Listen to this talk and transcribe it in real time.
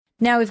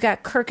Now we've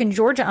got Kirk in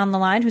Georgia on the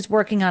line who's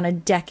working on a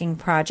decking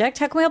project.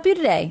 How can we help you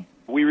today?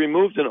 We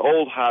removed an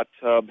old hot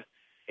tub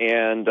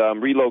and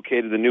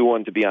relocated the new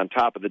one to be on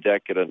top of the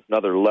deck at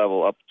another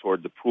level up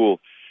toward the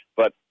pool.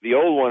 But the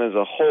old one is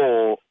a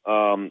hole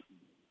on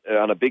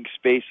a big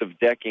space of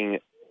decking,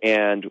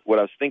 and what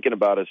I was thinking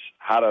about is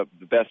how to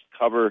best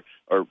cover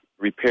or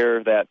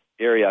repair that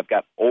area. I've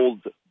got old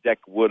deck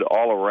wood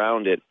all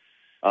around it,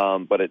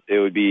 but it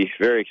would be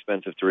very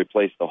expensive to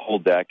replace the whole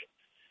deck.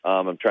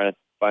 I'm trying to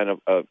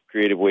find a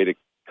creative way to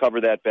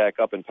cover that back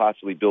up and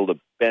possibly build a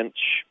bench,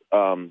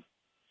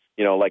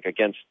 like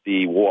against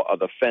the wall,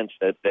 the fence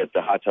that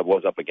the hot tub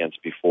was up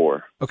against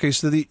before. Okay,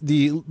 so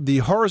the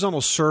horizontal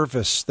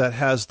surface that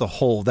has the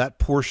hole, that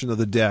portion of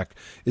the deck,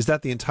 is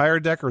that the entire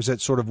deck, or is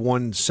that sort of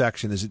one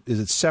section? Is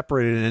it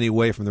separated in any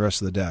way from the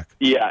rest of the deck?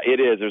 Yeah, it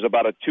is. There's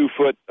about a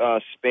 2-foot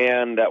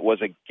span that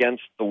was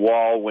against the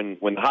wall when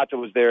the hot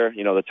tub was there.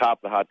 The top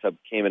of the hot tub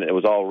came in, and it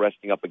was all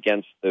resting up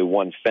against the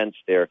one fence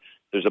there.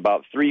 There's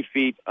about 3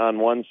 feet on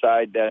one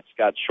side that's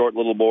got short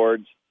little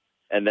boards,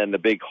 and then the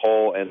big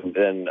hole, and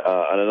then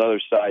on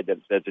another side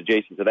that's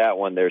adjacent to that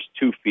one, there's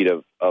 2 feet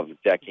of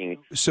decking.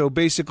 So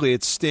basically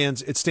it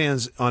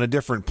stands on a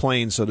different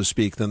plane, so to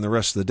speak, than the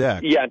rest of the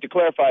deck. Yeah, and to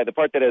clarify, the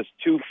part that has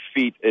 2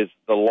 feet is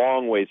the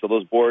long way, so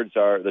those boards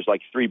there's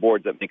like 3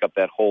 boards that make up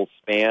that whole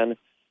span,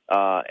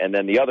 and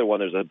then the other one,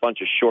 there's a bunch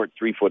of short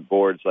 3-foot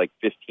boards, like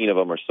 15 of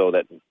them or so,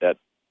 that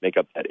make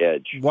up that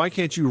edge. Why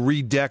can't you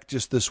redeck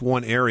just this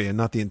one area,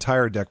 not the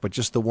entire deck, but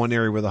just the one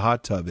area where the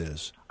hot tub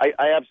is?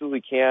 I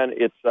absolutely can.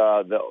 It's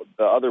the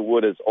other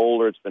wood is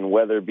older. It's been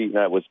weather beaten.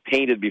 It was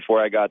painted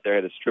before I got there. I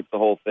had to strip the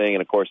whole thing,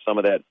 and of course some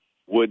of that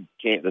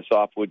the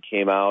soft wood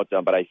came out,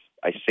 but I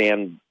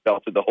sand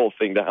belted the whole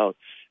thing down,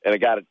 and I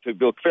got it to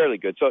look fairly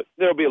good. So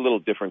there'll be a little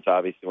difference,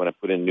 obviously, when I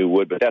put in new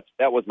wood, but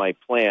that was my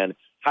plan.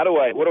 What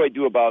do I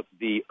do about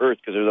the earth?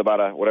 Because there's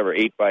about a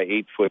 8 by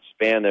 8 foot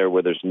span there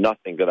where there's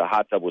nothing, because the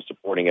hot tub was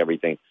supporting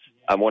everything.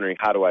 I'm wondering,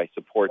 how do I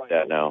support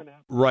that now?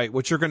 Right.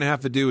 What you're going to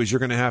have to do is you're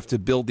going to have to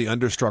build the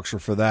understructure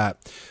for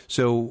that.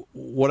 So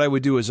what I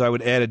would do is I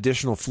would add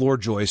additional floor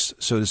joists,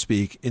 so to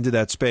speak, into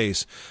that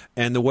space.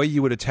 And the way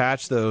you would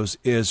attach those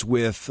is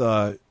with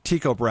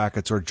Tico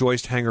brackets or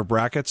joist hanger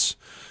brackets.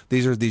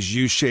 These are these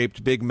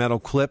U-shaped big metal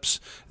clips.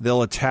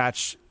 They'll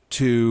attach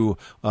to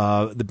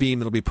the beam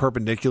that'll be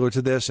perpendicular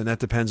to this, and that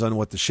depends on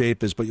what the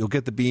shape is, but you'll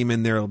get the beam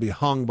in there. It'll be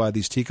hung by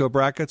these Tico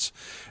brackets,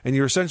 and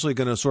you're essentially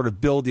going to sort of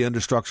build the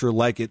understructure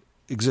like it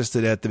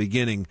existed at the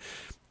beginning.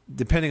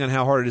 Depending on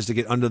how hard it is to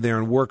get under there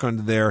and work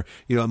under there,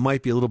 it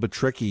might be a little bit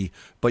tricky,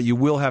 but you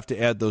will have to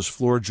add those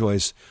floor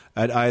joists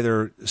at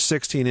either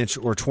 16-inch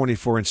or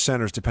 24-inch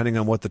centers, depending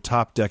on what the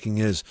top decking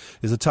is.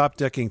 Is the top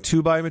decking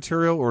 2-by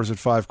material, or is it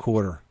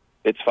 5/4?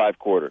 It's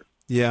 5/4.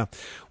 Yeah.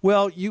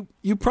 Well, you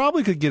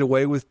probably could get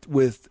away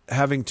with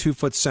having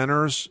 2-foot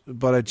centers,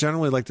 but I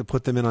generally like to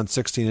put them in on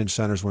 16-inch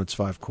centers when it's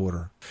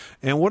 5/4.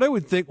 And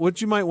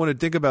what you might want to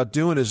think about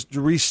doing is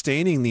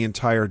restaining the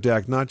entire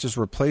deck, not just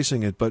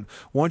replacing it, but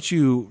once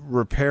you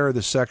repair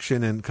the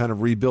section and kind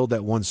of rebuild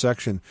that one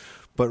section,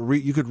 but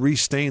you could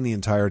restain the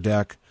entire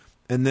deck,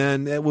 and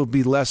then it will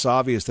be less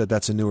obvious that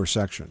that's a newer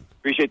section.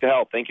 Appreciate the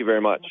help. Thank you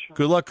very much.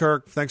 Good luck,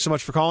 Kirk. Thanks so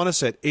much for calling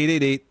us at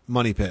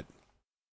 888-MONEY-PIT.